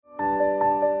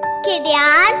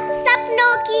किड्यान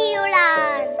सपनों की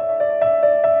उड़ान।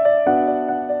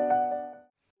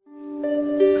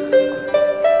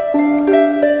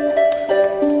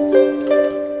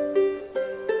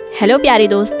 हेलो प्यारे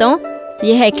दोस्तों,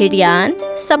 यह है किड्यान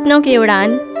सपनों की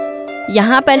उड़ान।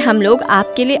 यहाँ पर हम लोग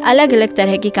आपके लिए अलग अलग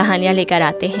तरह की कहानियाँ लेकर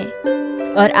आते हैं।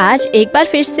 और आज एक बार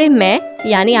फिर से मैं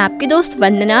यानी आपकी दोस्त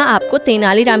वंदना आपको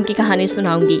तेनालीराम की कहानी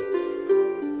सुनाऊंगी।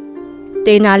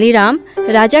 तेनालीराम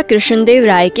राजा कृष्णदेव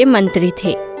राय के मंत्री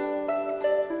थे।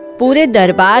 पूरे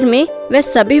दरबार में वे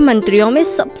सभी मंत्रियों में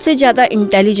सबसे ज्यादा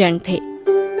इंटेलिजेंट थे।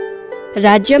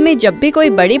 राज्य में जब भी कोई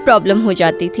बड़ी प्रॉब्लम हो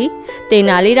जाती थी,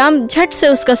 तेनालीराम झट से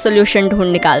उसका सलूशन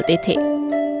ढूंढ निकालते थे।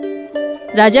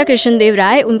 राजा कृष्णदेव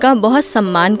राय उनका बहुत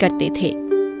सम्मान करते थे।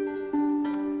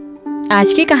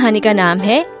 आज की कहानी का नाम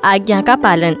है आज्ञा का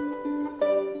पालन।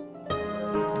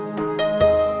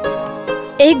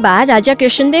 एक बार राजा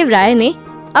कृष्णदेव राय ने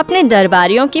अपने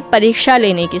दरबारियों की परीक्षा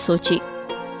लेने की सोची।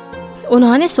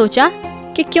 उन्होंने सोचा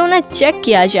कि क्यों न चेक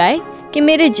किया जाए कि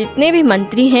मेरे जितने भी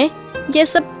मंत्री हैं ये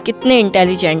सब कितने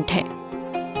इंटेलिजेंट हैं।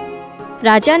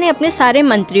 राजा ने अपने सारे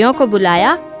मंत्रियों को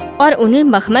बुलाया और उन्हें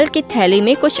मखमल की थैली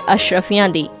में कुछ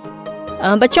अशरफियां दी।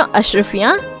 बच्चों,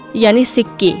 अशरफियां यानी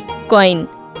सिक्के, कॉइन।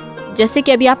 जैसे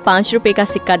कि अभी आप 5 रुपए का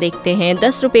सिक्का देखते हैं,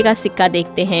 10 रुपए का सिक्का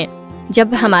देखते हैं।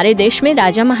 जब हमारे देश में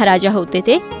राजा महाराजा होते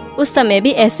थे उस समय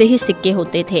भी ऐसे ही सिक्के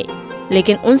होते थे,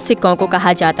 लेकिन उन सिक्कों को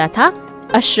कहा जाता था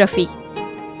अशरफी।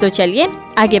 तो चलिए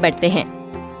आगे बढ़ते हैं।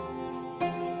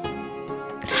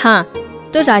 हाँ,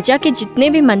 तो राजा के जितने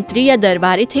भी मंत्री या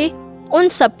दरबारी थे उन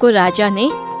सबको राजा ने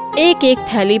एक एक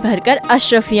थैली भरकर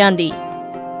अशरफियां दी।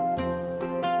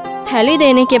 थैली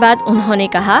देने के बाद उन्होंने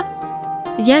कहा,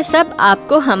 यह सब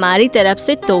आपको हमारी तरफ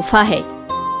से तोहफा है।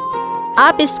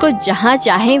 आप इसको जहां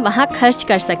चाहें वहां खर्च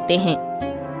कर सकते हैं,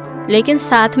 लेकिन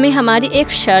साथ में हमारी एक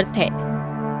शर्त है।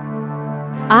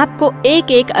 आपको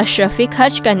एक एक अशरफी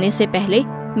खर्च करने से पहले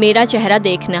मेरा चेहरा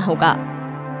देखना होगा।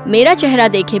 मेरा चेहरा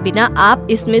देखे बिना आप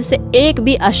इसमें से एक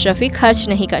भी अशरफी खर्च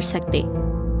नहीं कर सकते।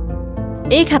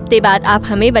 1 हफ्ते बाद आप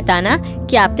हमें बताना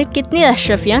कि आपने कितनी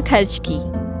अशरफियां खर्च की।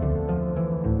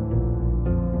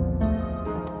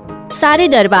 सारे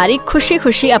दरबारी खुशी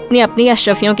खुशी अपनी अपनी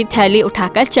अशरफियों की थैली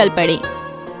उठाकर चल पड़े।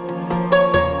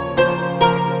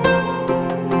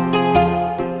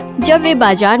 जब वे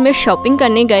बाजार में शॉपिंग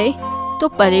करने गए तो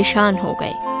परेशान हो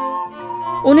गए।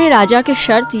 उन्हें राजा की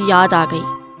शर्त याद आ गई।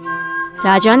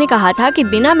 राजा ने कहा था कि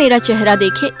बिना मेरा चेहरा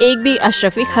देखे एक भी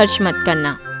अशरफी खर्च मत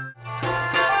करना।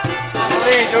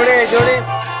 जोड़े।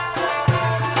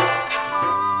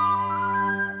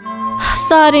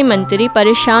 सारे मंत्री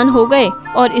परेशान हो गए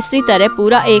और इसी तरह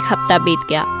पूरा 1 हफ्ता बीत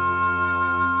गया।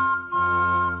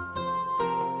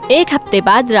 1 हफ्ते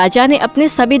बाद राजा ने अपने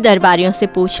सभी दरबारियों से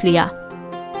पूछ लिया,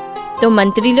 तो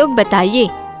मंत्री लोग बताइए,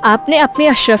 आपने अपने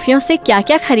अशरफियों से क्या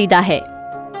क्या खरीदा है?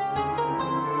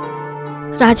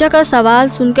 राजा का सवाल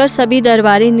सुनकर सभी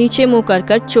दरबारी नीचे मुंह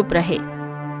कर चुप रहे।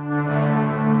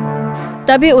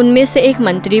 तभी उनमें से एक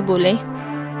मंत्री बोले,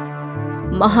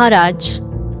 महाराज,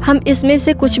 हम इसमें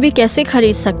से कुछ भी कैसे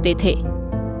खरीद सकते थे?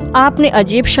 आपने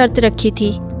अजीब शर्त रखी थी।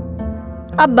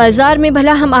 अब बाजार में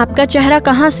भला हम आपका चेहरा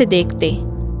कहाँ से देखते?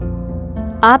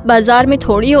 आप बाजार में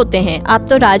थोड़ी होते हैं, आप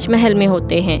तो राजमहल में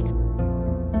होते हैं।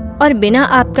 और बिना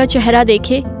आपका चेहरा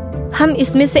देखे हम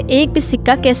इसमें से एक भी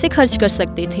सिक्का कैसे खर्च कर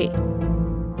सकते थे?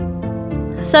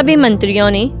 सभी मंत्रियों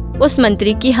ने उस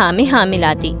मंत्री की हाँ में हाँ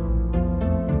मिला दी।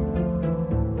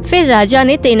 फिर राजा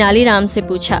ने तेनालीराम से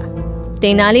पूछा,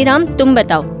 तेनालीराम, तुम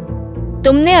बताओ,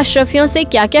 तुमने अशरफियों से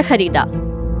क्या क्या खरीदा?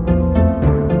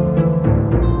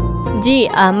 जी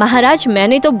महाराज,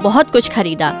 मैंने तो बहुत कुछ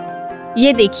खरीदा।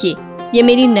 ये देखिए, ये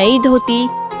मेरी नई धोती,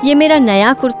 ये मेरा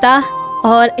नया कुर्ता,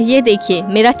 और ये देखिए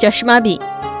मेरा चश्मा भी।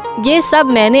 ये सब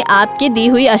मैंने आपकी दी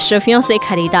हुई अशरफियों से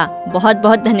खरीदा। बहुत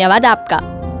बहुत धन्यवाद आपका।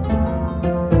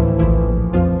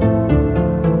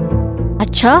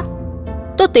 अच्छा,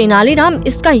 तो तेनालीराम,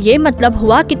 इसका ये मतलब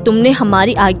हुआ कि तुमने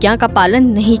हमारी आज्ञा का पालन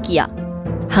नहीं किया।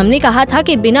 हमने कहा था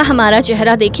कि बिना हमारा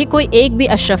चेहरा देखे कोई एक भी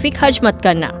अशरफी खर्च मत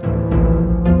करना।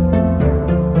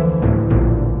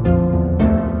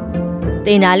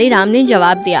 तेनालीराम ने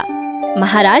जवाब दिया,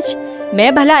 महाराज,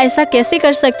 मैं भला ऐसा कैसे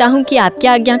कर सकता हूँ कि आपकी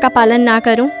आज्ञा का पालन ना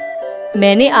करूं?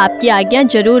 मैंने आपकी आज्ञा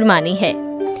जरूर मानी है।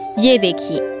 ये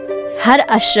देखिए, हर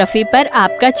अशरफी पर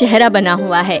आपका चेहरा बना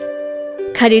हुआ है।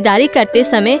 खरीदारी करते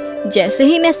समय जैसे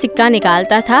ही मैं सिक्का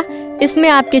निकालता था, इसमें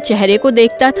आपके चेहरे को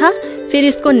देखता था, फिर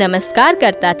इसको नमस्कार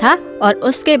करता था और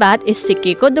उसके बाद इस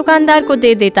सिक्के को दुकानदार को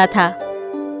दे देता था।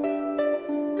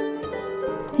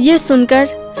 ये सुनकर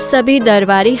सभी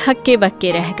दरबारी हक्के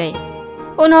बक्के रह गए।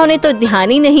 उन्होंने तो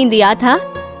ध्यान ही नहीं दिया था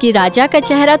कि राजा का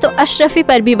चेहरा तो अशरफी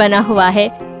पर भी बना हुआ है।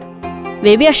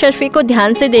 वे भी अशरफी को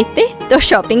ध्यान से देखते तो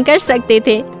शॉपिंग कर सकते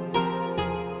थे।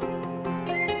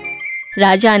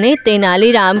 राजा ने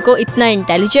तेनालीराम को इतना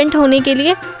इंटेलिजेंट होने के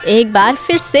लिए एक बार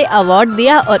फिर से अवार्ड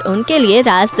दिया और उनके लिए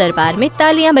राज दरबार में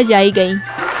तालियां बजाई गईं।